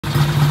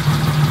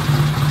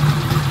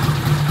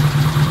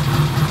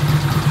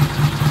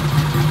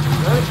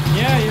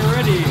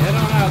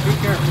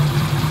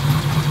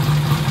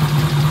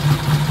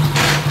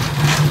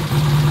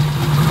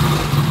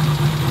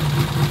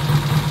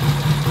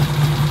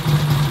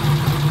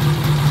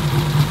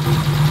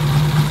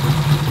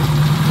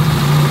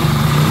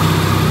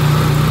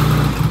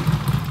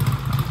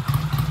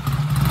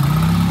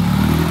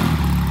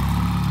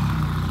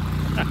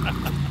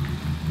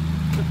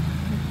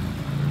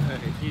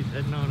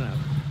coming up.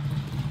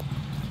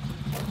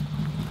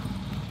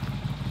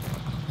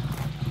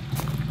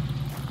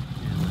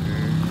 And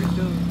there it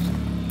goes.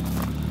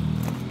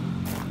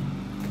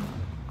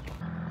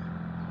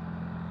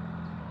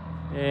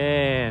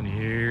 And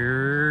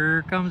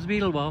here comes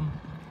Beetlebum.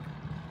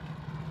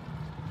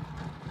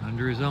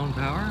 Under his own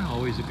power,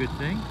 always a good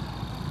thing.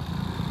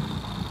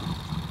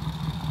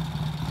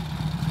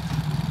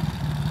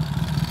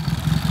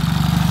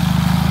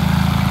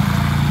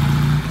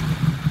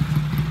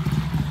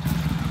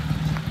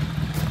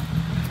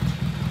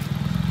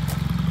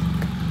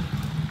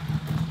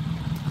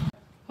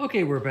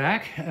 Okay, we're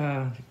back.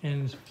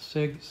 And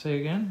say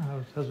again,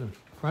 how's the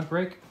front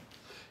brake?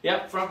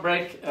 Yep, front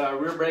brake,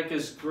 rear brake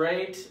is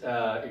great,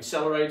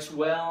 accelerates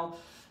well,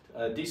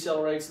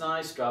 decelerates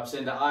nice, drops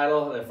into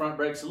idle. The front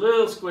brake's a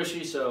little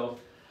squishy, so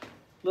a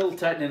little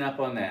tightening up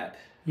on that.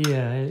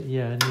 Yeah,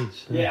 it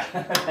needs. Yeah.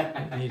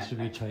 It needs to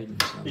be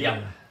tightened. So,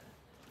 Yeah.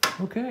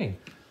 Okay.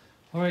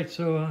 All right.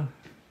 So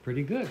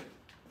pretty good.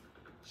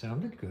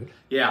 Sounded good.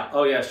 Yeah.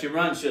 Oh yeah. She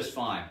runs just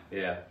fine.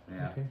 Yeah.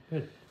 Yeah. Okay.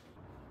 Good.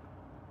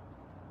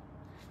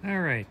 All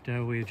right.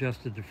 We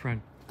adjusted the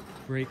front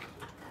brake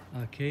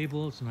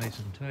cable. It's nice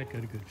and tight.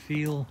 Got a good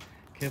feel.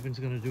 Kevin's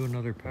going to do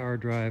another power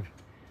drive,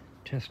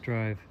 test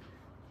drive,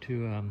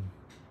 to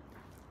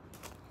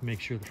make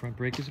sure the front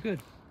brake is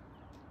good.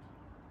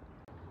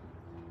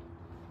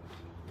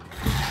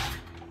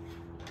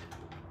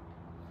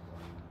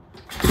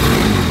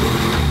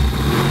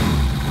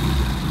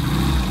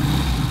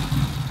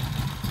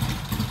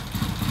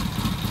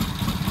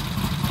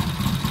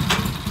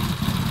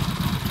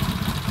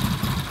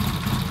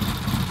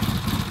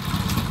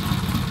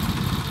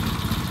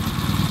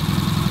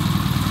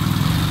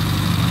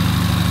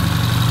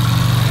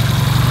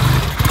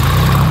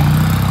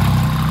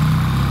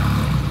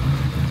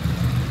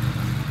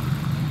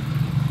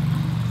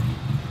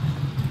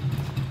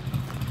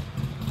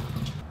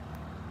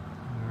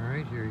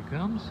 Here he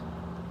comes.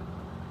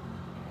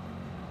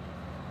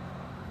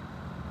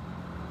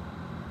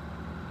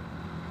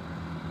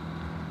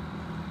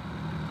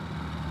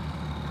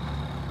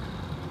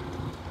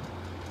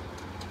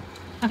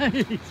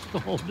 He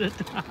stalled it.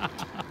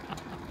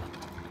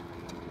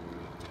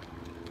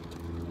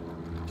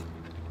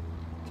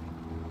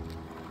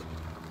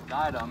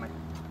 Died on me.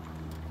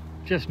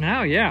 Just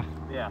now, yeah.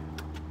 Yeah.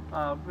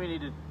 We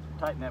need to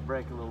tighten that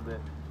brake a little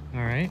bit.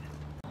 All right.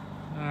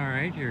 All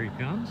right, here he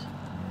comes.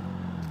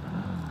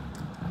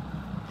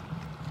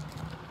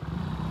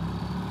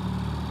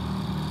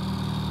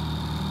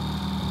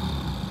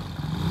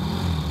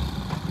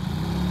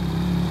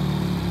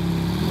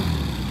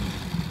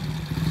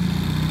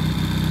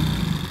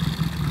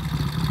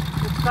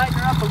 Tighten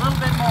her up a little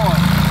bit more.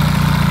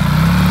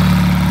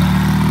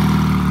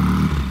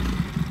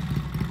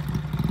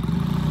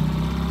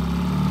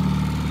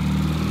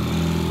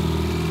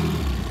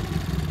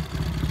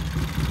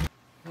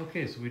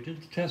 Okay, so we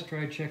did the test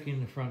ride checking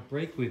the front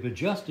brake. We've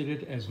adjusted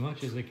it as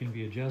much as it can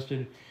be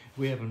adjusted.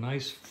 We have a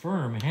nice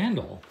firm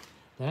handle.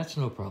 That's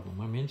no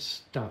problem. I mean, it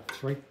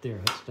stops right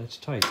there. That's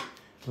tight.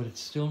 But it's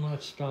still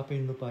not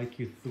stopping the bike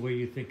the way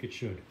you think it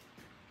should.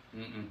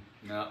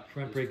 No.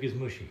 Front brake is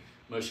mushy.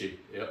 Mushy.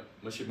 Yep.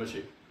 Mushy,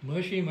 mushy.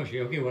 Mushy, mushy.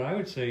 Okay, what I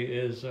would say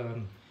is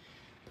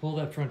pull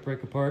that front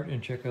brake apart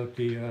and check out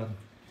the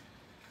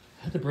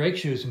brake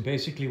shoes. And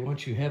basically,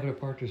 once you have it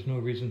apart, there's no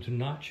reason to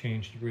not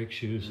change the brake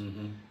shoes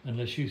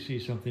unless you see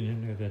something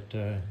in there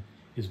that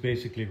is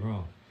basically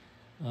wrong.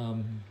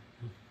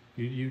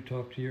 You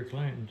talk to your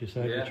client and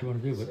decide what you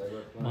want to do.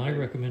 But my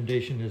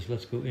recommendation is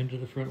let's go into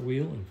the front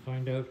wheel and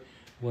find out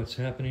what's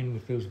happening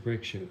with those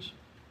brake shoes.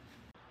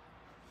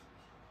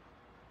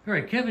 All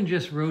right, Kevin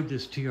just rode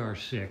this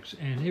TR6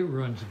 and it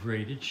runs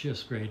great. It's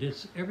just great.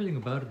 Everything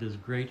about it is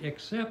great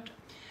except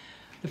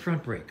the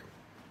front brake.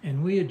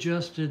 And we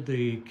adjusted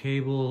the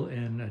cable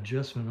and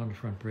adjustment on the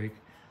front brake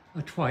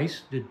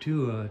twice, did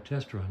two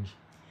test runs,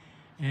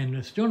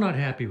 and still not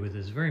happy with it.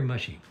 It's very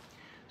mushy.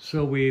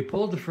 So we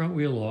pulled the front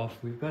wheel off.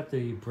 We've got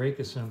the brake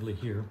assembly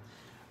here.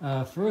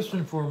 First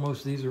and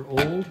foremost, these are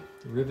old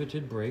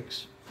riveted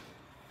brakes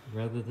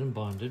rather than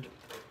bonded.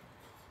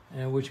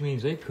 Which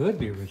means they could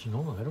be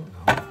original, I don't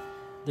know.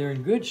 They're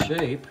in good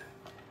shape.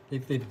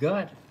 They've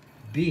got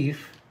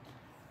beef,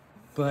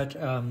 but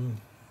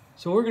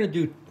so we're going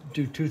to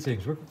do two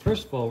things.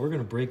 First of all, we're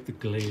going to break the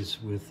glaze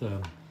with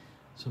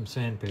some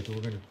sandpaper.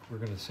 We're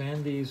going to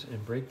sand these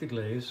and break the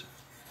glaze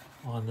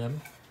on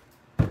them.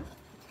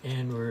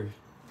 And we're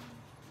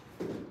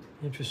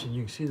interesting.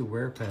 You can see the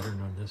wear pattern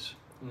on this.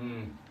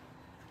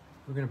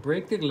 We're going to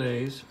break the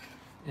glaze.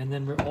 And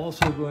then we're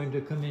also going to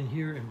come in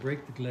here and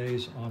break the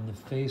glaze on the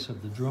face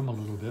of the drum a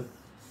little bit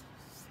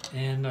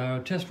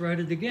and test ride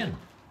it again.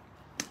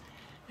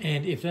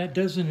 And if that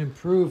doesn't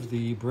improve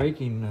the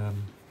braking,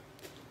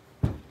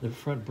 the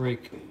front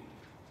brake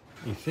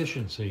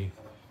efficiency,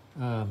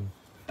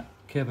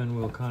 Kevin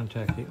will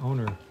contact the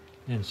owner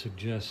and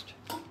suggest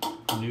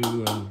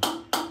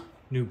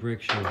new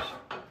brake shoes.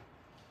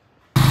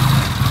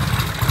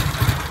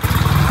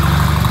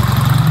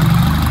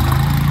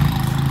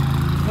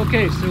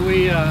 Okay, so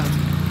we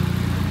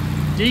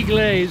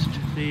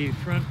deglazed the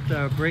front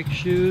brake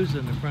shoes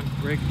and the front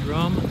brake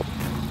drum,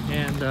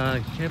 and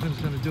Kevin's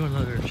going to do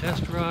another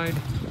test ride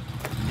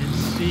and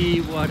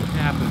see what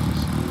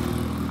happens.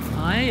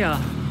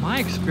 My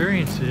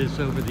experience is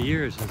over the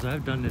years is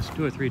I've done this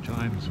 2 or 3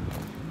 times,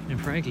 and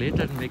frankly it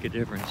doesn't make a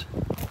difference.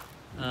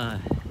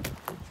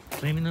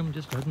 Cleaning them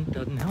just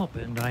doesn't help,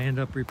 and I end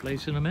up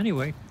replacing them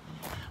anyway.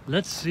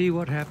 Let's see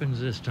what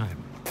happens this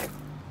time.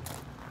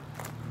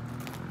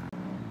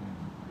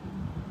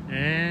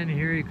 And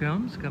here he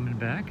comes, coming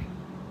back.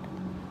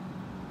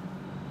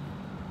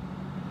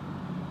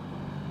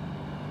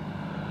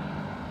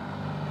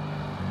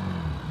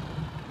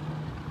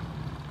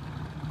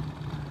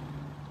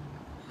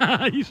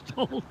 You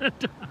stole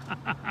it.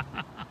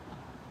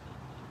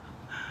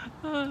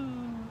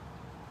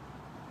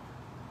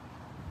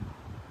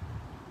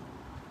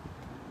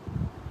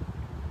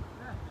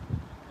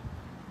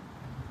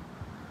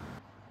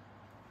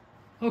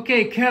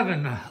 Okay,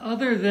 Kevin,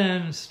 other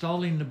than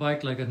stalling the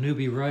bike like a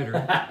newbie rider,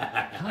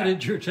 how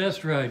did your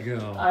test ride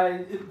go?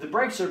 The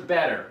brakes are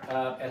better.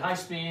 At high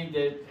speed,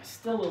 they're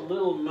still a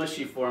little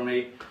mushy for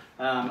me.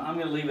 I'm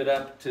going to leave it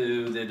up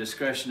to the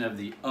discretion of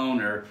the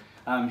owner.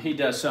 He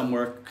does some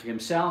work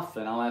himself,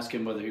 and I'll ask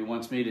him whether he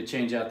wants me to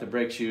change out the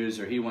brake shoes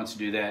or he wants to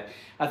do that.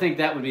 I think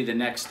that would be the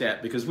next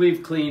step, because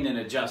we've cleaned and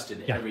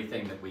adjusted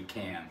everything that we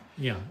can.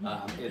 Yeah.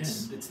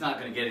 It's not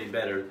going to get any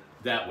better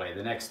that way.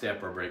 The next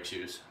step are brake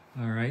shoes.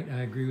 All right,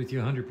 I agree with you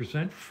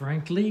 100%.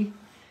 Frankly,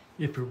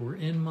 if it were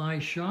in my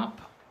shop,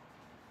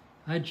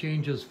 I'd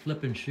change those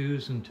flipping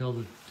shoes and tell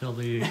the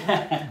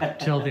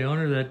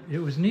owner that it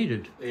was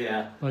needed.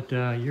 Yeah. But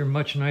you're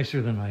much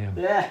nicer than I am.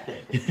 Yeah.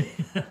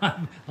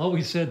 I've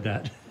always said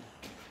that.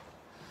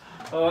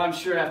 Oh, I'm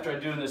sure after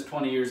doing this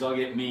 20 years, I'll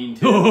get mean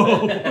too.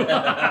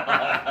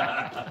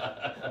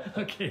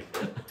 Okay,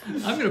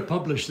 I'm going to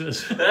publish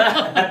this.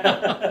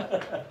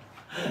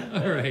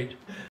 All right.